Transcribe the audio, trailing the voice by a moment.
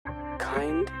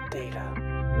data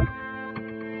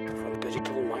from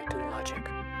Digital Might and Logic.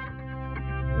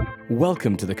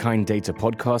 Welcome to the Kind Data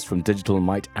podcast from Digital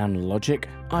Might and Logic.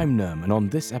 I'm Nerm, and on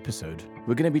this episode,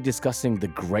 we're going to be discussing the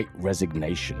Great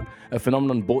Resignation, a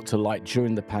phenomenon brought to light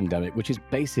during the pandemic, which is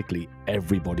basically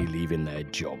everybody leaving their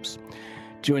jobs.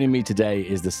 Joining me today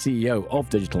is the CEO of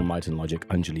Digital Might and Logic,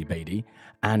 Anjuli Bedi,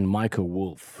 and Meike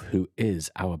Wolf, who is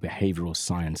our behavioural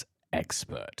science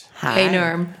expert. Hi. Hey,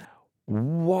 Nerm.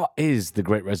 What is the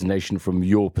Great Resignation from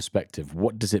your perspective?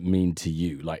 What does it mean to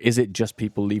you? Like, is it just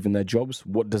people leaving their jobs?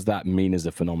 What does that mean as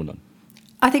a phenomenon?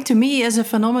 I think to me, as a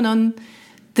phenomenon,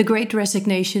 the Great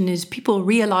Resignation is people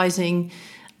realizing,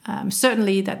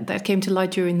 certainly that came to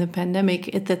light during the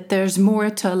pandemic, that there's more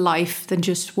to life than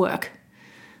just work.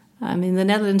 In the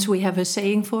Netherlands, we have a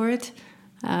saying for it.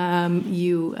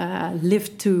 You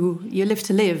live to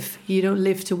live. You don't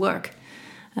live to work.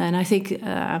 And I think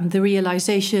the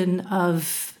realization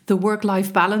of the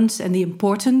work-life balance and the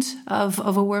importance of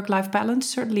a work-life balance,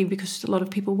 certainly because a lot of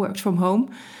people worked from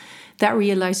home, that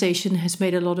realization has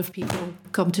made a lot of people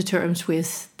come to terms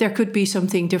with there could be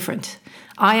something different.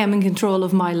 I am in control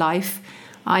of my life.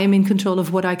 I am in control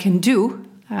of what I can do,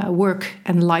 work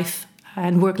and life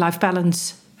and work-life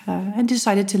balance, and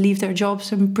decided to leave their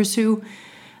jobs and pursue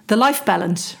the life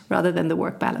balance rather than the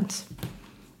work balance.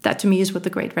 That to me is what the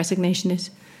Great Resignation is.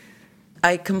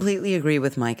 I completely agree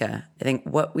with Meike. I think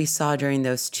what we saw during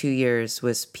those 2 years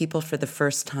was people for the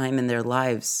first time in their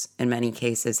lives, in many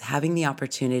cases, having the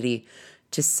opportunity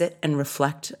to sit and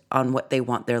reflect on what they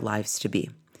want their lives to be.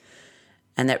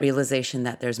 And that realization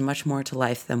that there's much more to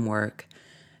life than work,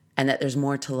 and that there's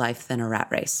more to life than a rat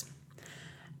race.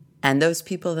 And those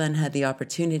people then had the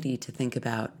opportunity to think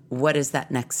about, what is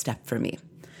that next step for me?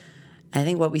 I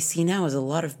think what we see now is a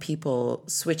lot of people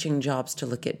switching jobs to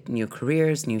look at new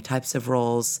careers, new types of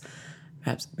roles,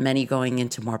 perhaps many going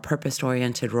into more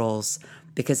purpose-oriented roles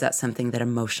because that's something that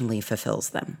emotionally fulfills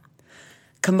them.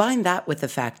 Combine that with the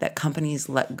fact that companies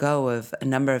let go of a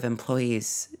number of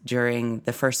employees during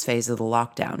the first phase of the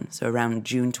lockdown, so around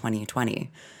June 2020.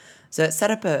 So it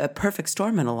set up a perfect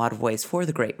storm in a lot of ways for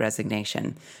the Great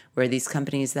Resignation, where these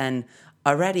companies then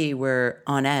already were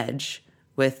on edge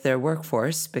with their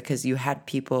workforce because you had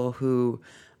people who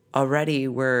already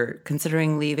were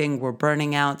considering leaving, were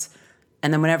burning out.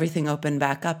 And then when everything opened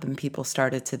back up and people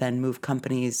started to then move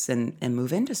companies and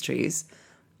move industries,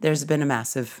 there's been a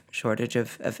massive shortage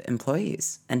of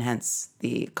employees, and hence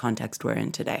the context we're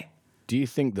in today. Do you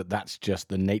think that that's just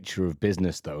the nature of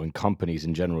business, though, and companies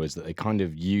in general, is that they kind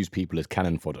of use people as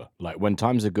cannon fodder? Like, when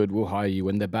times are good, we'll hire you.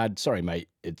 When they're bad, sorry, mate,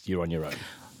 you're on your own.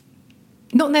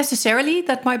 Not necessarily.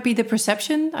 That might be the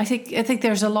perception. I think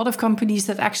there's a lot of companies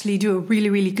that actually do a really,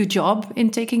 really good job in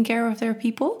taking care of their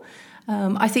people.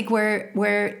 I think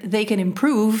where they can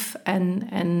improve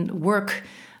and work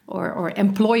or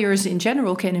employers in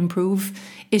general can improve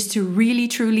is to really,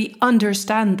 truly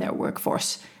understand their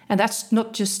workforce. And that's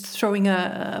not just throwing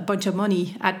a bunch of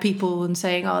money at people and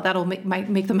saying, oh, that'll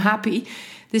make them happy.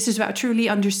 This is about truly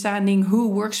understanding who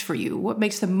works for you, what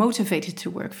makes them motivated to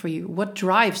work for you, what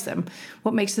drives them,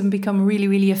 what makes them become really,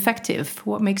 really effective,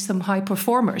 what makes them high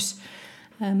performers.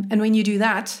 And when you do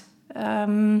that,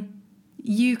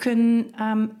 you can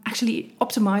actually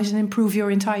optimize and improve your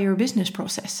entire business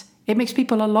process. It makes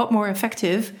people a lot more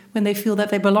effective when they feel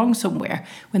that they belong somewhere,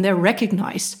 when they're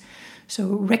recognized. So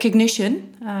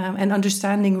recognition and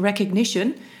understanding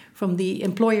recognition from the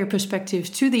employer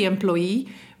perspective to the employee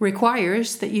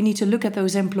requires that you need to look at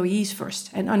those employees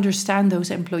first and understand those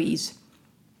employees.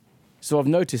 So I've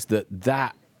noticed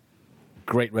that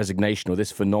Great Resignation, or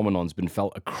this phenomenon, has been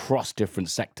felt across different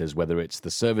sectors, whether it's the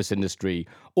service industry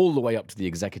all the way up to the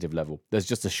executive level. There's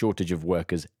just a shortage of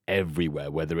workers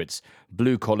everywhere, whether it's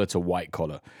blue collar to white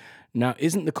collar. Now,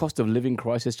 isn't the cost of living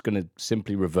crisis going to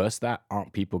simply reverse that?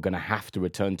 Aren't people going to have to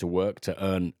return to work to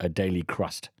earn a daily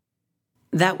crust?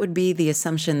 That would be the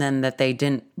assumption then that they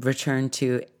didn't return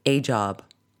to a job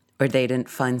or they didn't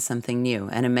find something new.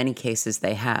 And in many cases,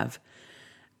 they have.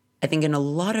 I think in a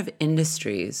lot of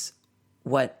industries,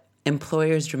 what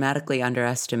employers dramatically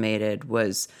underestimated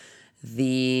was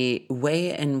the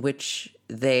way in which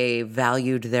they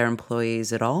valued their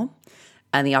employees at all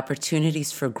and the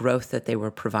opportunities for growth that they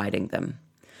were providing them.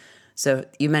 So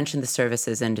you mentioned the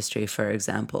services industry, for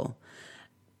example.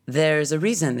 There's a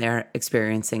reason they're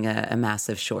experiencing a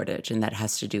massive shortage, and that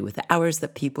has to do with the hours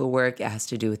that people work. It has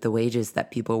to do with the wages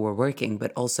that people were working,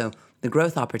 but also the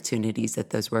growth opportunities that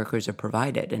those workers are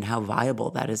provided and how viable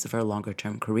that is for a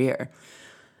longer-term career.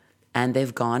 And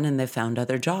they've gone and they've found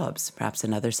other jobs, perhaps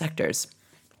in other sectors.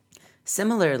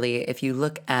 Similarly, if you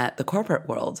look at the corporate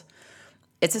world,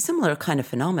 it's a similar kind of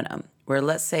phenomenon where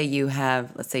let's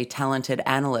say talented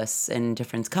analysts in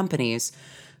different companies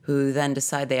who then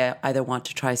decide they either want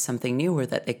to try something new or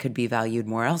that they could be valued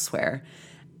more elsewhere.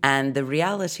 And the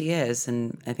reality is,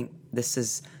 and I think this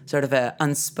is sort of an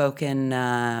unspoken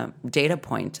data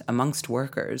point amongst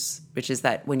workers, which is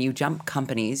that when you jump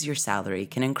companies, your salary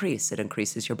can increase. It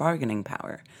increases your bargaining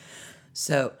power.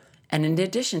 So, and in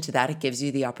addition to that, it gives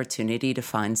you the opportunity to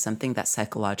find something that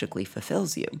psychologically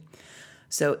fulfills you.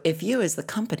 So if you as the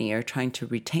company are trying to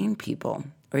retain people,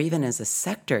 or even as a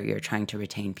sector you're trying to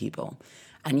retain people,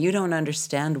 and you don't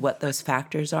understand what those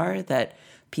factors are that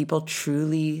people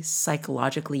truly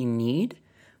psychologically need,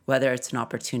 whether it's an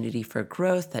opportunity for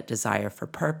growth, that desire for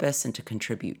purpose, and to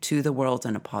contribute to the world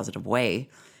in a positive way,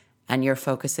 and you're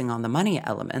focusing on the money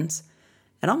elements,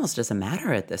 it almost doesn't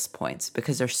matter at this point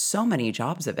because there's so many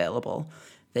jobs available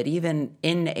that even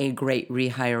in a great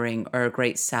rehiring or a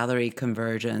great salary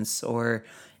convergence or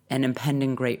an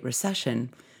impending great recession,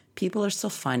 people are still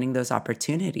finding those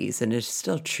opportunities, and it's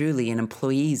still truly an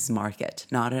employee's market,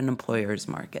 not an employer's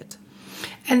market.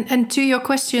 And to your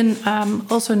question,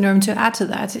 also, Nerm, to add to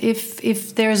that,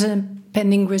 if there's a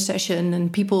pending recession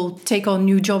and people take on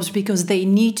new jobs because they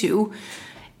need to,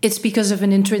 it's because of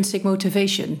an intrinsic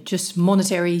motivation, just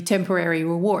monetary temporary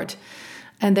reward.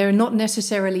 And they're not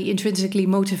necessarily intrinsically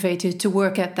motivated to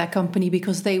work at that company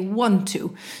because they want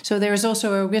to. So there's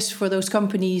also a risk for those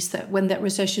companies that when that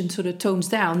recession sort of tones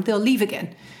down, they'll leave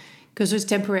again because it's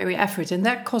temporary effort. And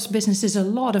that costs businesses a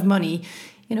lot of money.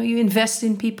 You know, you invest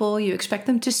in people, you expect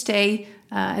them to stay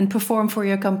and perform for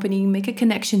your company, make a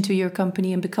connection to your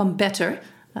company and become better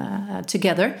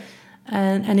together.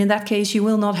 And in that case, you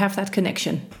will not have that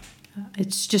connection.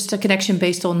 It's just a connection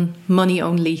based on money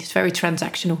only. It's very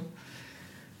transactional.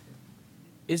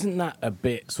 Isn't that a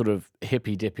bit sort of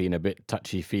hippy-dippy and a bit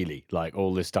touchy-feely? Like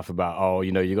all this stuff about,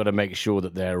 you got to make sure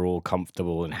that they're all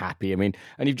comfortable and happy. I mean,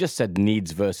 and you've just said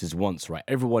needs versus wants, right?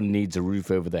 Everyone needs a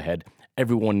roof over their head.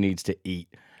 Everyone needs to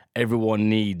eat. Everyone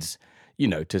needs,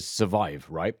 to survive,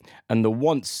 right? And the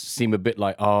wants seem a bit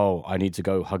like, I need to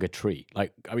go hug a tree.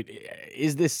 Like, I mean,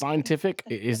 is this scientific?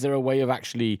 Is there a way of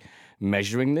actually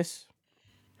measuring this?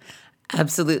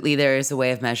 Absolutely, there is a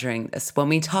way of measuring this. When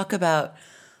we talk about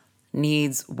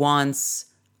needs, wants,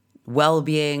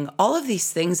 well-being, all of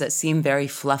these things that seem very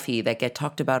fluffy that get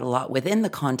talked about a lot within the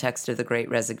context of the Great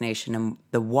Resignation and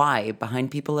the why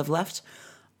behind people have left,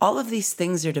 all of these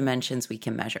things are dimensions we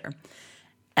can measure.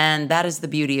 And that is the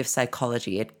beauty of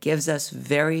psychology. It gives us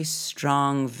very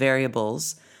strong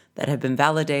variables that have been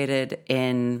validated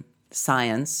in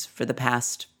science for the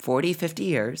past 40, 50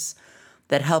 years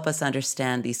that help us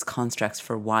understand these constructs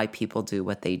for why people do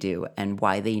what they do and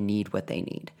why they need what they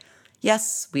need.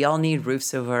 Yes, we all need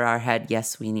roofs over our head.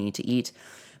 Yes, we need to eat.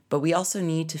 But we also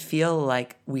need to feel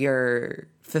like we are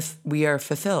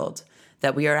fulfilled,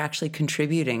 that we are actually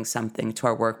contributing something to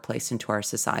our workplace and to our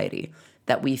society,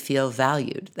 that we feel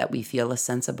valued, that we feel a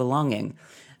sense of belonging,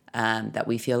 that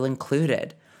we feel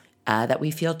included, that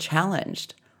we feel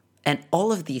challenged. And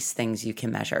all of these things you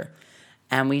can measure.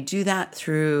 And we do that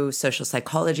through social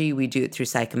psychology. We do it through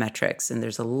psychometrics. And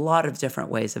there's a lot of different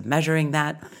ways of measuring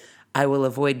that. I will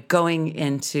avoid going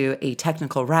into a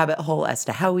technical rabbit hole as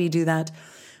to how we do that.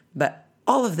 But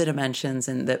all of the dimensions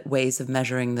and the ways of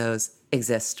measuring those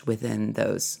exist within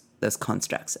those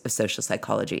constructs of social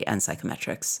psychology and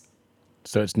psychometrics.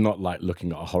 So it's not like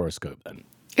looking at a horoscope then?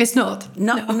 It's not.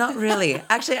 Not really.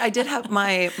 Actually, I did have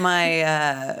my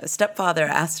stepfather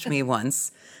asked me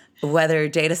once whether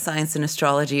data science and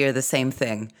astrology are the same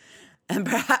thing. And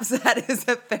perhaps that is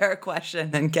a fair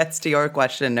question and gets to your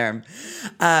question, Nerm.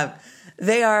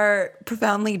 They are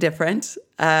profoundly different,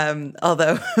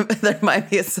 although there might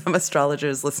be some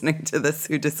astrologers listening to this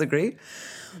who disagree.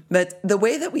 But the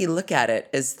way that we look at it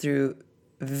is through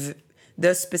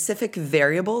those specific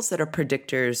variables that are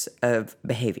predictors of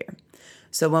behavior.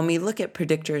 So when we look at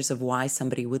predictors of why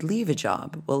somebody would leave a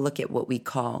job, we'll look at what we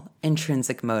call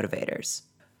intrinsic motivators.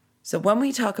 So when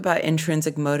we talk about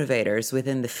intrinsic motivators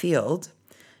within the field,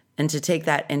 and to take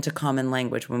that into common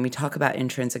language, when we talk about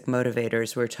intrinsic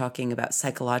motivators, we're talking about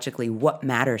psychologically what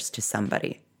matters to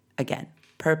somebody. Again,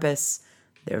 purpose,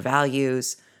 their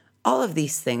values, all of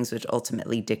these things which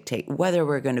ultimately dictate whether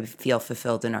we're going to feel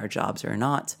fulfilled in our jobs or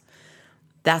not.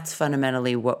 That's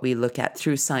fundamentally what we look at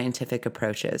through scientific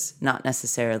approaches, not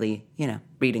necessarily,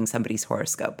 reading somebody's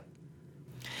horoscope.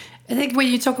 I think when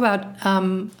you talk about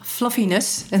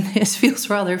fluffiness, and this feels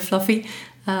rather fluffy,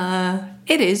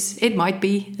 it might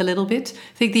be a little bit.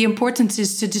 I think the importance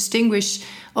is to distinguish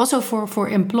also for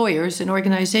employers and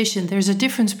organizations, there's a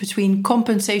difference between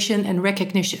compensation and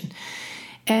recognition.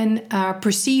 And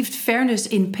perceived fairness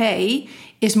in pay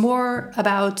is more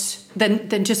about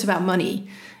than just about money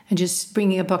and just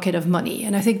bringing a bucket of money.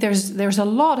 And I think there's a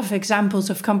lot of examples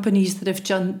of companies that have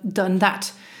done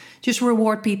that. Just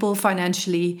reward people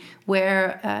financially,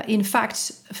 where in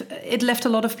fact it left a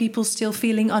lot of people still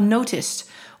feeling unnoticed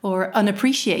or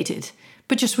unappreciated,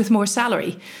 but just with more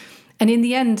salary. And in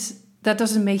the end, that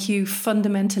doesn't make you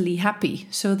fundamentally happy.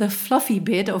 So the fluffy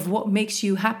bit of what makes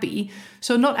you happy,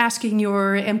 so not asking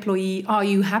your employee, are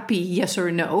you happy, yes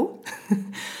or no,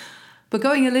 but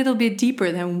going a little bit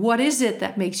deeper than what is it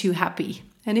that makes you happy?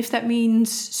 And if that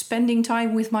means spending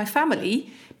time with my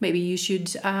family, maybe you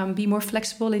should be more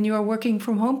flexible in your working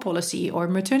from home policy or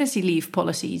maternity leave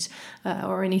policies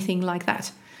or anything like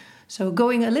that. So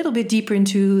going a little bit deeper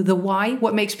into the why,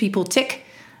 what makes people tick.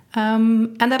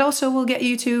 And that also will get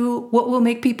you to what will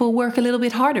make people work a little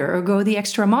bit harder or go the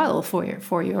extra mile for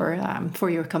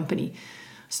your company.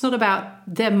 It's not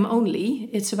about them only.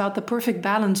 It's about the perfect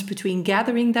balance between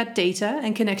gathering that data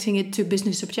and connecting it to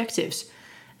business objectives,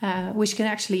 which can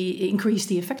actually increase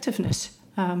the effectiveness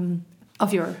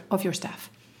of your staff.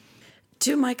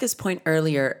 To Meike's point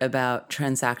earlier about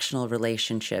transactional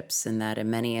relationships, and that in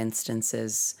many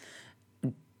instances,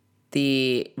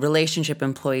 the relationship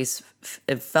employees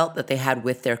felt that they had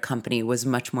with their company was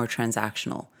much more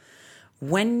transactional.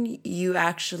 When you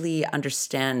actually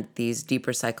understand these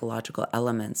deeper psychological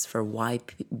elements for why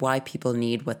people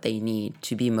need what they need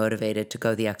to be motivated to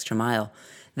go the extra mile,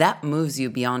 that moves you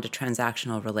beyond a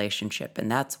transactional relationship.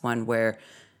 And that's one where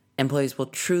employees will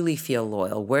truly feel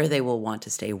loyal, where they will want to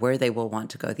stay, where they will want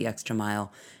to go the extra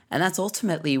mile. And that's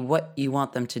ultimately what you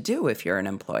want them to do if you're an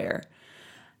employer.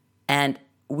 And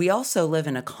we also live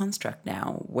in a construct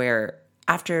now where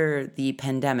after the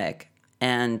pandemic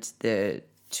and the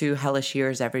 2 hellish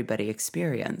years everybody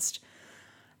experienced,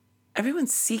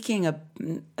 everyone's seeking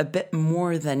a bit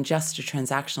more than just a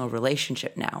transactional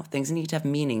relationship now. Things need to have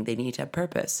meaning. They need to have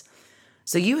purpose.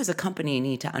 So you as a company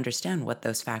need to understand what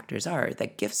those factors are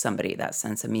that give somebody that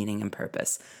sense of meaning and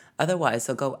purpose. Otherwise,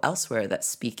 they'll go elsewhere that's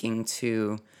speaking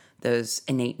to those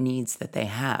innate needs that they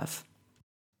have.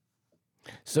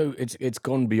 So it's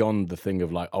gone beyond the thing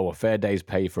of like, oh, a fair day's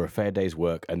pay for a fair day's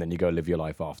work, and then you go live your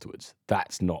life afterwards.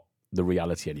 That's not the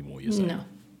reality anymore, you're saying?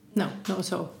 No, not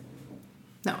at all.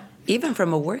 No. Even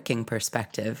from a working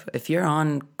perspective, if you're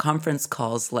on conference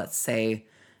calls, let's say,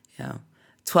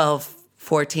 12,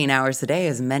 14 hours a day,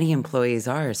 as many employees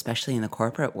are, especially in the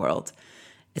corporate world,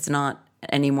 it's not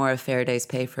anymore a fair day's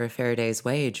pay for a fair day's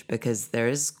wage, because there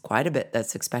is quite a bit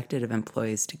that's expected of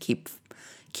employees to keep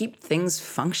things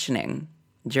functioning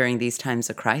during these times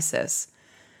of crisis.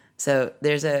 So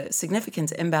there's a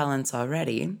significant imbalance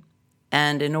already.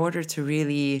 And in order to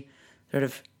really sort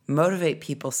of motivate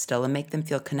people still and make them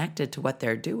feel connected to what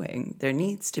they're doing, there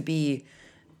needs to be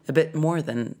a bit more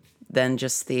than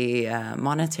just the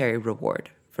monetary reward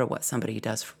for what somebody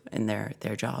does in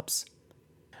their jobs.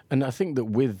 And I think that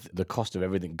with the cost of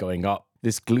everything going up,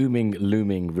 this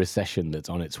looming recession that's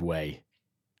on its way,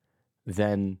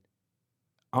 then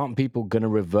aren't people going to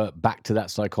revert back to that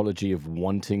psychology of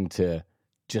wanting to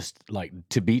just like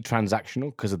to be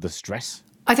transactional because of the stress?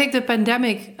 I think the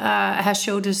pandemic has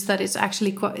showed us that it's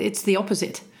actually it's the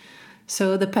opposite.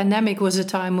 So the pandemic was a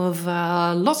time of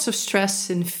lots of stress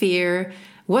and fear.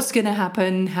 What's going to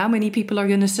happen? How many people are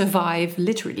going to survive?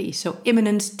 Literally. So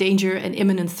imminent danger and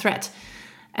imminent threat.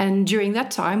 And during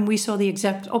that time, we saw the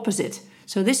exact opposite.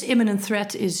 So this imminent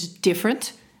threat is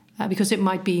different because it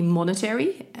might be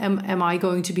monetary. Am I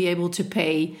going to be able to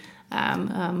pay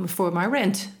for my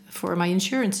rent, for my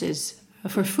insurances,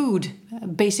 for food,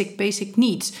 basic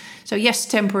needs? So yes,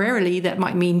 temporarily, that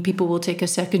might mean people will take a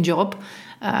second job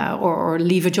or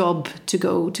leave a job to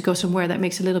go somewhere that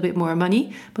makes a little bit more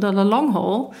money. But on the long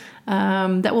haul,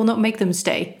 that will not make them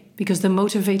stay, because the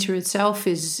motivator itself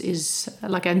is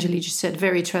like Anjuli just said,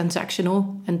 very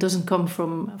transactional and doesn't come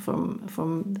from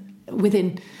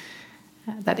within.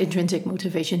 That intrinsic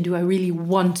motivation. Do I really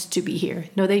want to be here?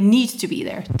 No, they need to be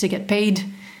there to get paid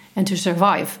and to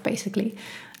survive, basically.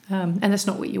 And that's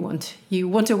not what you want. You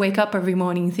want to wake up every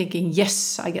morning thinking,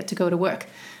 yes, I get to go to work,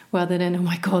 rather than, oh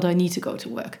my God, I need to go to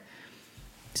work.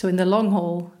 So in the long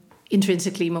haul,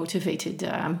 intrinsically motivated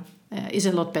is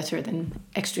a lot better than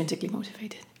extrinsically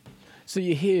motivated. So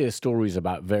you hear stories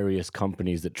about various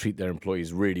companies that treat their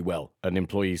employees really well, and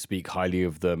employees speak highly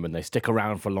of them, and they stick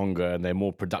around for longer, and they're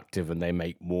more productive, and they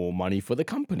make more money for the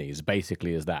companies,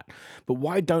 basically is that. But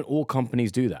why don't all companies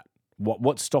do that?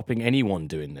 What's stopping anyone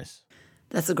doing this?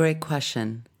 That's a great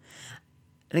question.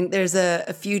 I think there's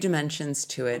a few dimensions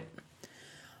to it.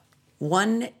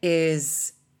 One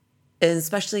is,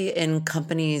 especially in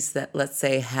companies that, let's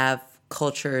say, have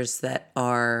cultures that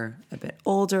are a bit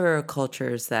older or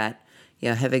cultures that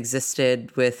have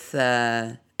existed with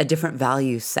a different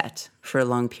value set for a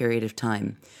long period of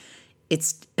time.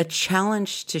 It's a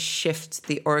challenge to shift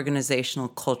the organizational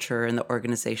culture and the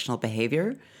organizational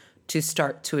behavior to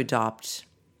start to adopt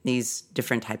these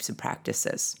different types of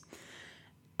practices.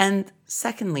 And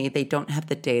secondly, they don't have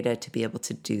the data to be able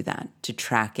to do that, to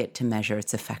track it, to measure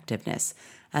its effectiveness.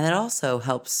 And that also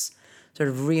helps sort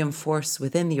of reinforce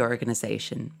within the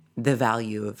organization the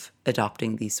value of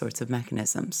adopting these sorts of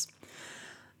mechanisms.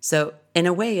 So in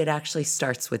a way, it actually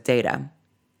starts with data,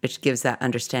 which gives that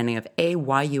understanding of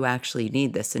why you actually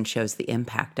need this and shows the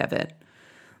impact of it,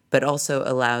 but also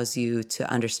allows you to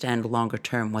understand longer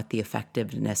term what the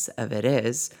effectiveness of it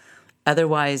is.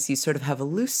 Otherwise, you sort of have a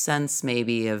loose sense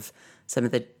maybe of some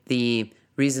of the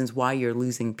reasons why you're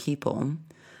losing people,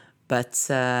 but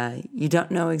you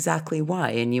don't know exactly why,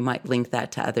 and you might link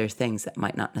that to other things that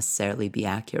might not necessarily be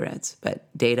accurate. But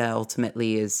data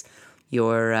ultimately is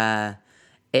your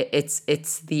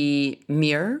it's the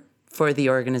mirror for the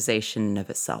organization of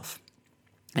itself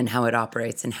and how it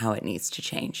operates and how it needs to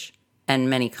change. And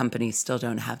many companies still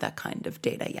don't have that kind of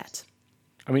data yet.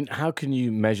 I mean, how can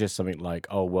you measure something like,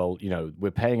 oh, well, we're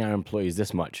paying our employees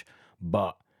this much,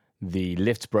 but the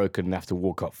lift's broken and they have to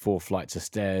walk up 4 flights of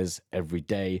stairs every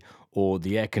day, or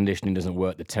the air conditioning doesn't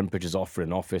work, the temperature's off for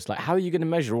an office. Like, how are you going to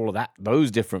measure all of that,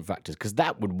 those different factors? Because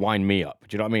that would wind me up.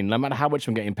 Do you know what I mean? No matter how much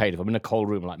I'm getting paid, if I'm in a cold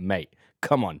room, I'm like, mate,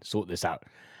 come on, sort this out.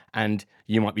 And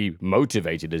you might be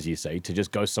motivated, as you say, to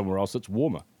just go somewhere else that's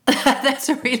warmer. That's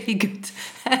a really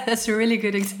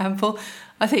good example.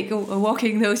 I think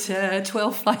walking those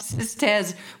 12 flights of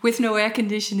stairs with no air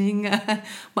conditioning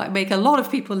might make a lot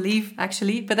of people leave,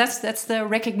 actually. But that's the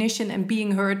recognition and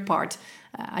being heard part,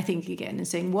 I think, again, and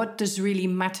saying, what does really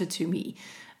matter to me?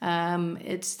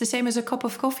 It's the same as a cup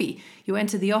of coffee. You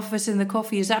enter the office and the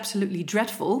coffee is absolutely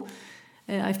dreadful.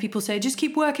 If people say, just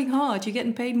keep working hard, you're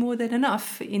getting paid more than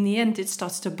enough, in the end, it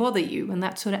starts to bother you. And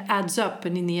that sort of adds up.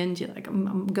 And in the end, you're like,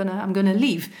 I'm gonna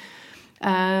leave.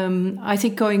 I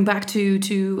think going back to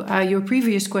your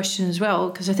previous question as well,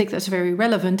 because I think that's very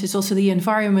relevant, is also the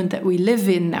environment that we live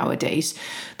in nowadays,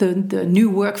 the new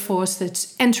workforce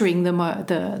that's entering the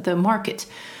market,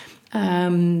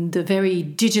 the very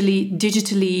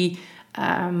digitally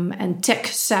and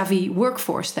tech-savvy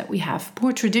workforce that we have.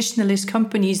 More traditionalist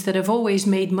companies that have always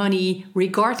made money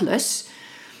regardless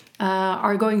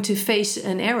are going to face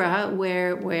an era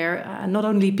where not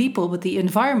only people, but the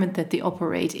environment that they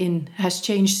operate in has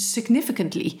changed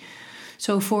significantly.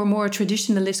 So for more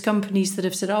traditionalist companies that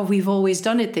have said, oh, we've always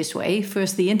done it this way,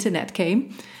 first the internet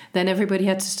came, then everybody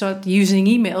had to start using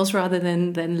emails rather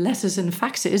than letters and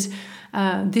faxes.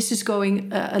 This is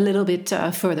going a little bit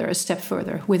further, a step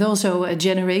further, with also a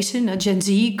generation, a Gen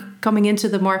Z, coming into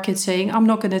the market saying, I'm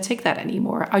not going to take that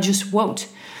anymore. I just won't.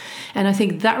 And I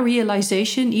think that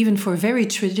realization, even for very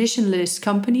traditionalist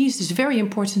companies, is very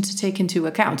important to take into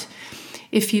account.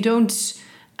 If you don't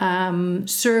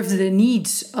serve the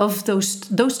needs of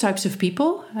those types of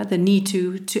people, the need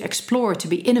to explore, to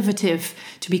be innovative,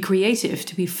 to be creative,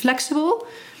 to be flexible,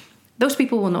 those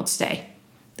people will not stay.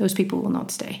 Those people will not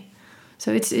stay.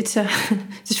 So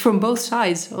it's from both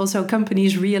sides. Also,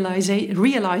 companies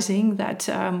realizing that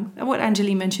what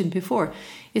Anjuli mentioned before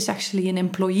is actually an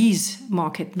employees'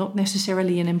 market, not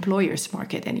necessarily an employer's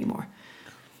market anymore.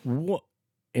 What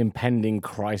impending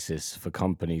crisis for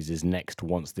companies is next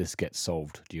once this gets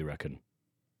solved, do you reckon?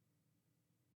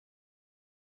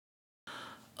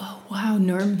 Oh, wow,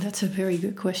 Nerm, that's a very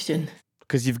good question.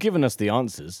 Because you've given us the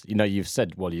answers. You've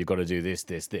said, well, you've got to do this,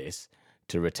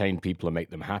 to retain people and make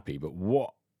them happy. But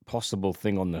what possible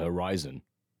thing on the horizon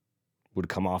would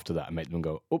come after that and make them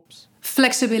go, oops?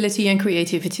 Flexibility and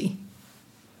creativity.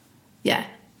 Yeah,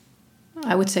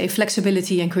 I would say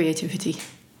flexibility and creativity.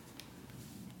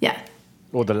 Yeah.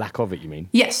 Or the lack of it, you mean?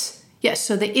 Yes.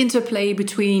 So the interplay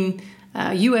between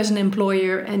you as an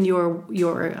employer and your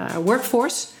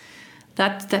workforce,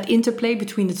 that interplay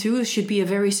between the two should be a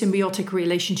very symbiotic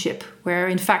relationship, where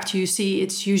in fact you see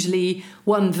it's usually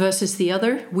one versus the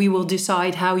other. We will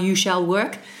decide how you shall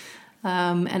work.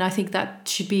 And I think that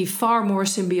should be far more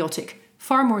symbiotic.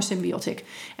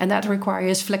 And that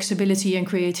requires flexibility and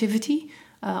creativity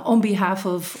on behalf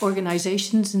of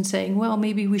organizations, and saying, well,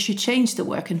 maybe we should change the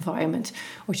work environment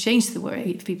or change the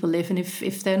way people live. And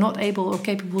if they're not able or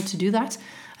capable to do that,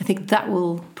 I think that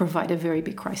will provide a very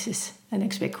big crisis, a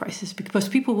next big crisis, because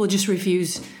people will just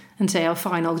refuse and say, oh,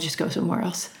 fine, I'll just go somewhere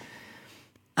else.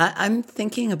 I'm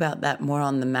thinking about that more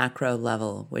on the macro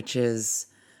level, which is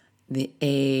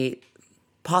a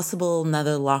possible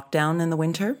another lockdown in the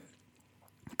winter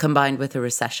combined with a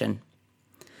recession.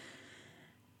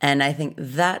 And I think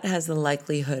that has the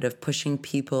likelihood of pushing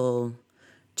people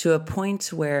to a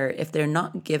point where if they're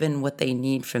not given what they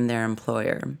need from their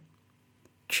employer,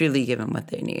 truly given what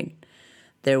they need,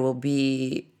 there will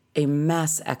be a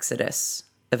mass exodus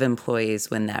of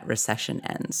employees when that recession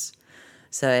ends.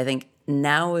 So I think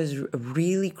now is a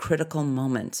really critical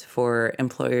moment for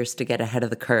employers to get ahead of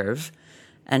the curve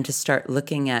and to start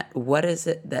looking at what is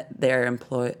it that their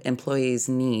employees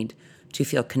need to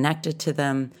feel connected to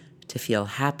them, to feel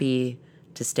happy,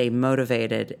 to stay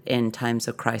motivated in times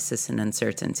of crisis and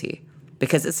uncertainty.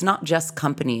 Because it's not just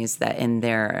companies that in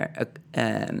their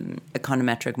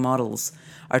econometric models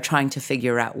are trying to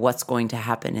figure out what's going to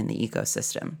happen in the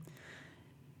ecosystem.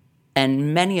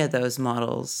 And many of those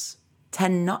models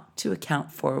tend not to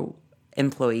account for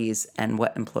employees and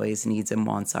what employees' needs and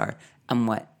wants are and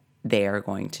what they are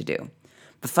going to do.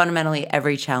 But fundamentally,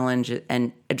 every challenge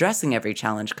and addressing every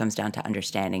challenge comes down to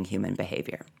understanding human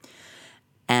behavior.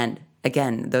 And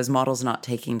again, those models not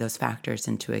taking those factors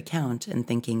into account and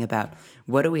thinking about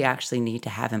what do we actually need to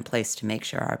have in place to make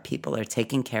sure our people are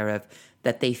taken care of,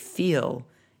 that they feel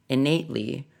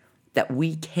innately that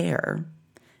we care.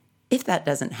 If that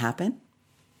doesn't happen,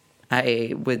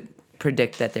 I would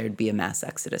predict that there'd be a mass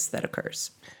exodus that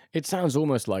occurs. It sounds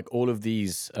almost like all of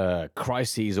these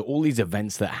crises or all these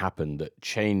events that happen that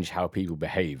change how people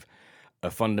behave are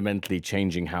fundamentally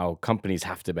changing how companies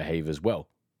have to behave as well.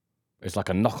 It's like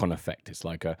a knock-on effect. It's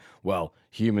like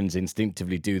humans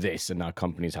instinctively do this and now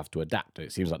companies have to adapt.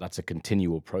 It seems like that's a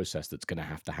continual process that's going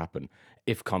to happen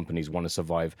if companies want to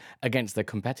survive against their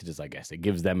competitors, I guess. It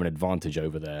gives them an advantage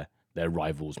over their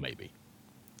rivals, maybe.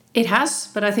 It has,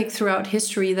 but I think throughout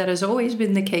history that has always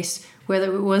been the case,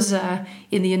 whether it was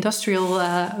in the Industrial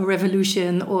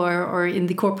Revolution or in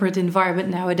the corporate environment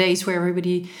nowadays where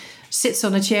everybody sits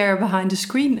on a chair behind a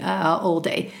screen all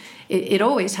day. It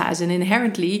always has, and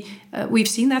inherently we've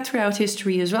seen that throughout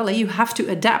history as well. You have to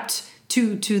adapt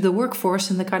to the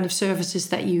workforce and the kind of services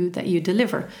that you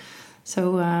deliver.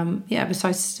 So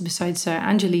besides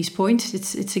Anjali's point,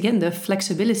 it's again the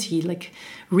flexibility, like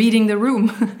reading the room,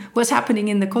 what's happening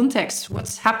in the context,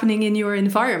 what's happening in your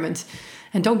environment,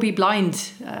 and don't be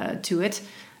blind to it,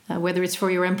 whether it's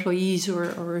for your employees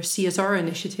or CSR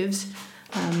initiatives.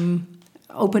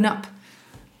 Open up,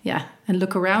 and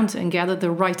look around and gather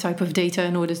the right type of data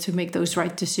in order to make those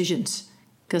right decisions.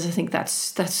 Because I think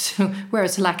that's where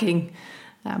it's lacking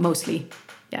mostly.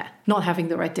 Not having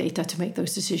the right data to make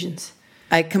those decisions.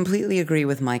 I completely agree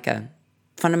with Meike.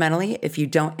 Fundamentally, if you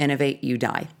don't innovate, you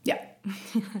die. Yeah.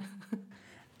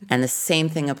 And the same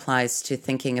thing applies to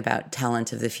thinking about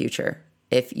talent of the future.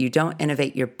 If you don't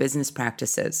innovate your business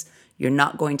practices, you're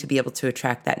not going to be able to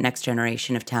attract that next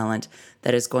generation of talent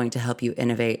that is going to help you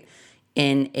innovate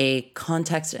in a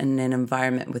context and an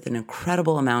environment with an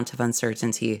incredible amount of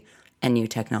uncertainty and new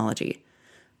technology.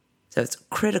 So it's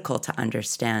critical to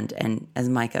understand, and as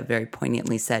Meike very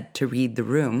poignantly said, to read the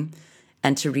room,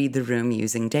 and to read the room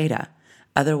using data.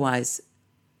 Otherwise,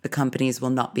 the companies will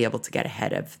not be able to get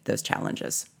ahead of those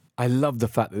challenges. I love the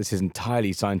fact that this is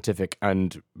entirely scientific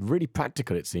and really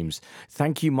practical, it seems.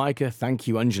 Thank you, Meike. Thank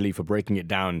you, Anjuli, for breaking it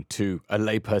down to a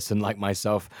layperson like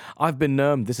myself. I've been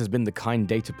Nerm. This has been the Kind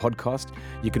Data Podcast.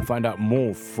 You can find out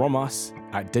more from us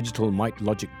at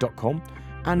digitalmikelogic.com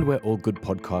and where all good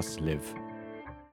podcasts live.